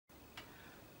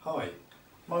Hi,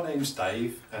 my name's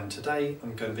Dave and today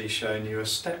I'm going to be showing you a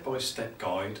step-by-step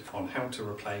guide on how to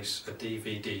replace a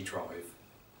DVD drive.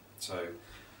 So,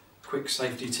 quick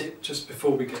safety tip just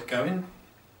before we get going.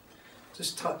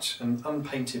 Just touch an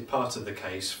unpainted part of the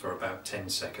case for about 10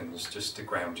 seconds just to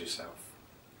ground yourself.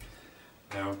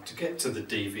 Now, to get to the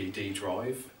DVD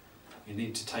drive, you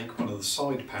need to take one of the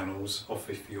side panels off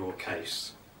of your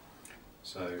case.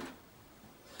 So,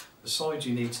 the side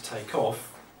you need to take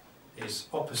off is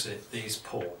opposite these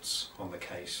ports on the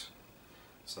case.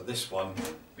 So this one,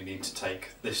 we need to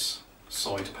take this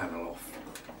side panel off.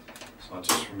 So I'll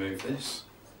just remove this.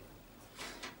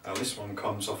 Now this one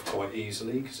comes off quite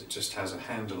easily because it just has a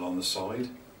handle on the side.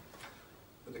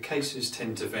 But the cases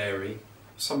tend to vary.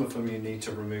 Some of them you need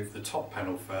to remove the top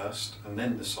panel first and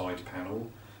then the side panel,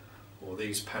 or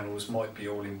these panels might be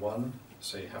all in one,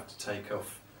 so you have to take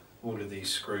off all of these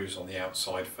screws on the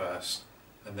outside first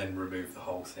and then remove the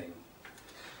whole thing.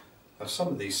 Now some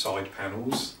of these side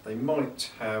panels, they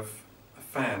might have a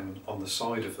fan on the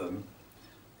side of them,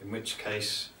 in which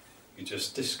case you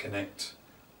just disconnect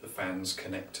the fan's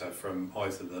connector from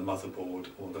either the motherboard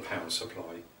or the power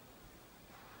supply.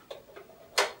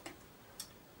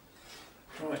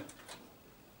 Right,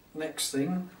 next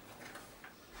thing,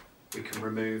 we can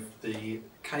remove the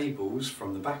cables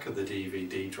from the back of the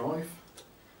DVD drive.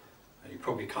 You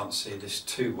probably can't see this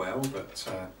too well, but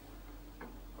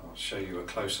I'll show you a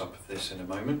close-up of this in a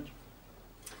moment.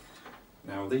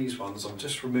 Now these ones, I'm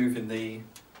just removing the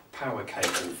power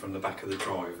cable from the back of the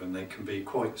drive, and they can be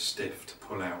quite stiff to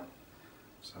pull out.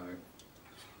 So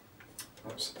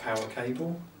that's the power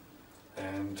cable,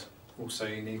 and also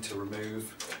you need to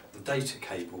remove the data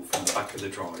cable from the back of the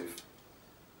drive.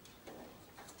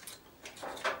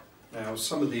 Now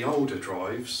some of the older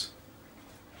drives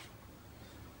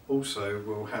also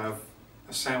will have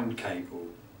a sound cable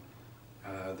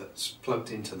that's plugged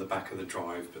into the back of the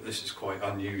drive, but this is quite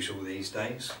unusual these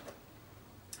days.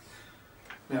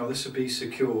 Now this would be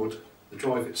secured, the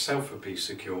drive itself would be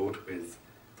secured with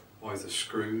either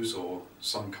screws or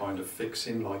some kind of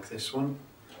fixing like this one.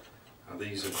 Now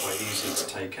these are quite easy to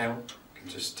take out. You can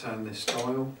just turn this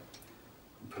dial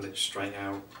and pull it straight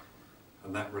out,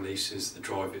 and that releases the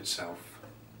drive itself.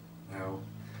 Now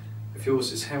if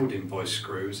yours is held in by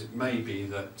screws, it may be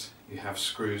that you have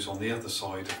screws on the other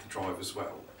side of the drive as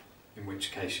well, in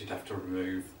which case you'd have to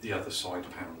remove the other side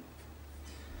panel.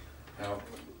 Now,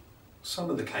 some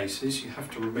of the cases you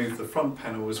have to remove the front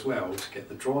panel as well to get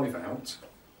the drive out,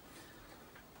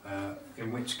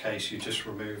 in which case you just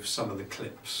remove some of the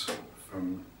clips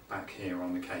from back here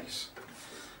on the case.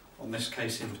 On this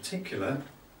case in particular,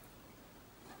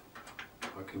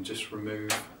 I can just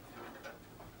remove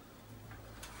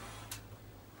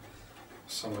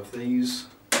some of these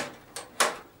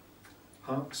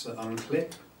parts that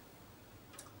unclip,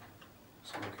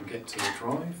 so I can get to the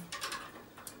drive.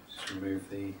 Just remove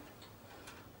the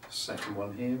second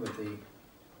one here with the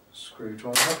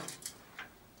screwdriver.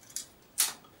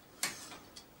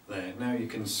 There, now you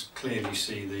can clearly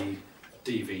see the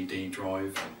DVD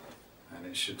drive, and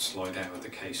it should slide out of the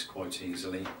case quite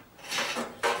easily.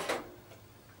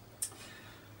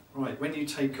 Right, when you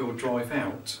take your drive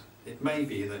out, it may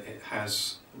be that it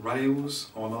has rails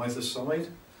on either side.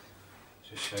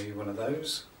 Just show you one of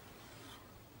those.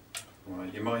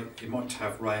 Right, you might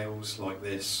have rails like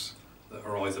this that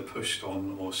are either pushed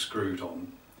on or screwed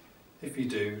on. If you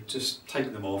do, just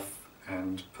take them off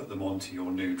and put them onto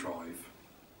your new drive.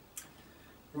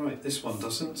 Right, this one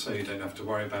doesn't, so you don't have to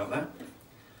worry about that.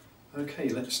 Okay,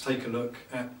 let's take a look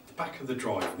at the back of the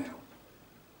drive now.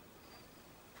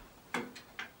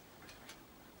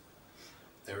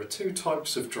 There are two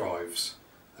types of drives,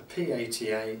 a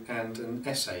PATA and an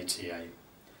SATA.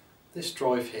 This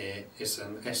drive here is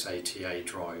an SATA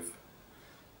drive.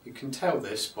 You can tell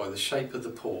this by the shape of the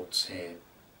ports here.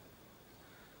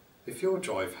 If your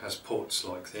drive has ports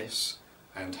like this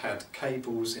and had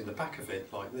cables in the back of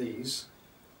it like these,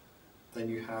 then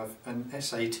you have an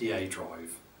SATA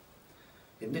drive.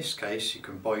 In this case you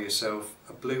can buy yourself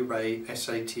a Blu-ray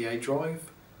SATA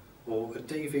drive or a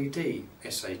DVD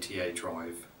SATA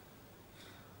drive.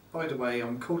 By the way,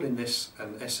 I'm calling this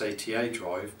an SATA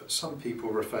drive, but some people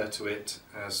refer to it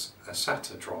as a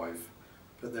SATA drive,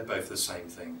 but they're both the same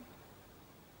thing.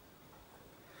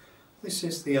 This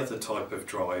is the other type of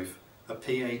drive, a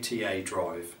PATA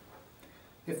drive.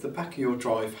 If the back of your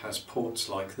drive has ports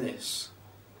like this,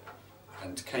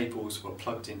 and cables were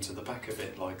plugged into the back of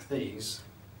it like these,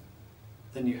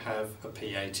 then you have a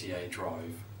PATA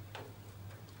drive.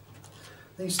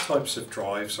 These types of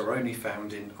drives are only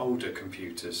found in older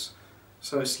computers,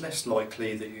 so it's less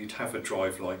likely that you'd have a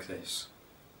drive like this.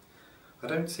 I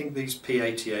don't think these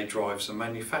PATA drives are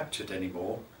manufactured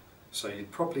anymore, so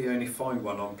you'd probably only find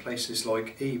one on places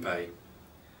like eBay. It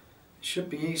should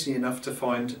be easy enough to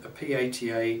find a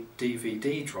PATA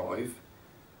DVD drive,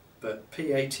 but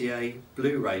PATA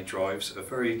Blu-ray drives are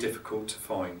very difficult to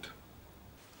find.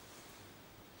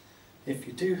 If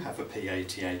you do have a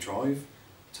PATA drive,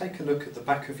 take a look at the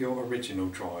back of your original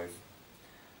drive.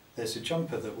 There's a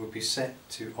jumper that will be set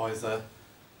to either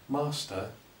master,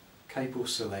 cable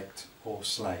select or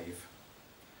slave.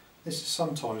 This is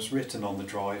sometimes written on the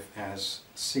drive as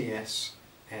CS,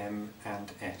 M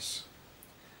and S.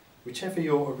 Whichever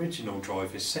your original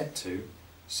drive is set to,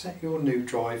 set your new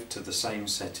drive to the same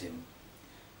setting.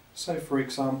 So for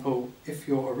example, if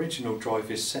your original drive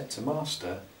is set to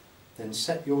master, then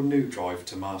set your new drive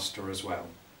to master as well.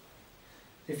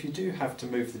 If you do have to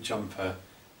move the jumper,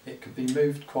 it can be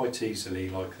moved quite easily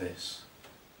like this.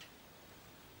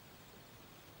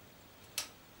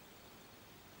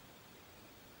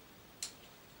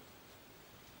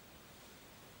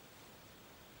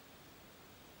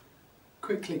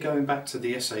 Quickly going back to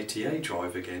the SATA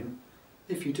drive again,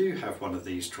 if you do have one of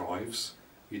these drives,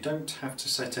 you don't have to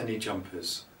set any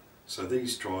jumpers, so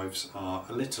these drives are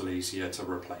a little easier to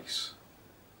replace.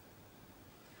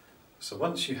 So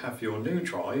once you have your new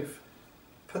drive,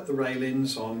 put the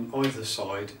railings on either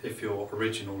side if your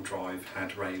original drive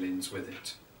had railings with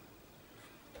it.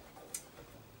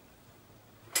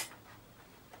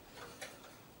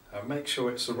 Make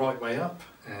sure it's the right way up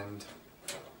and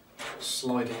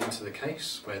slide it into the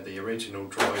case where the original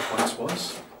drive once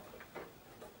was.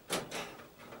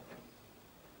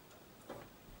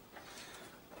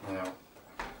 Now,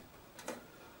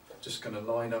 just going to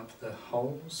line up the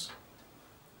holes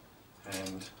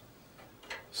and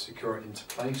secure it into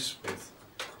place with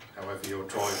however your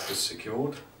drive was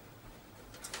secured.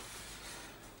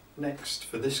 Next,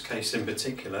 for this case in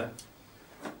particular,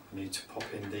 I need to pop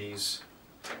in these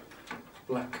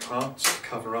black parts to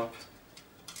cover up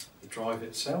the drive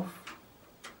itself.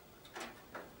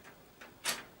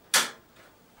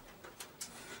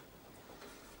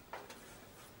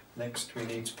 Next we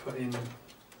need to put in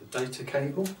the data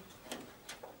cable.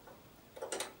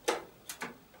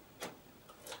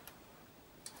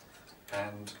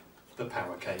 And the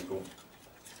power cable.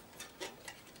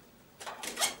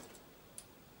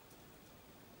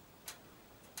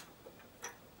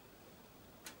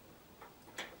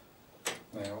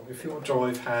 Now, if your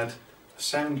drive had a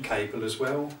sound cable as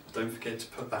well, don't forget to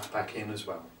put that back in as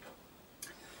well.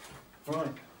 Right,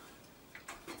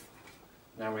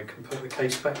 now we can put the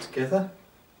case back together.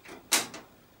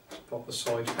 Pop the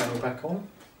side panel back on.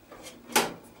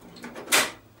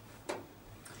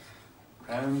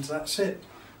 And that's it.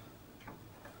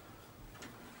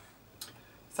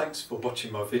 Thanks for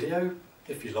watching my video.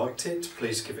 If you liked it,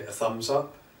 please give it a thumbs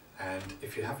up, and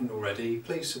if you haven't already,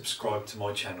 please subscribe to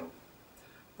my channel.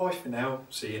 Bye for now,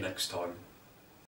 see you next time.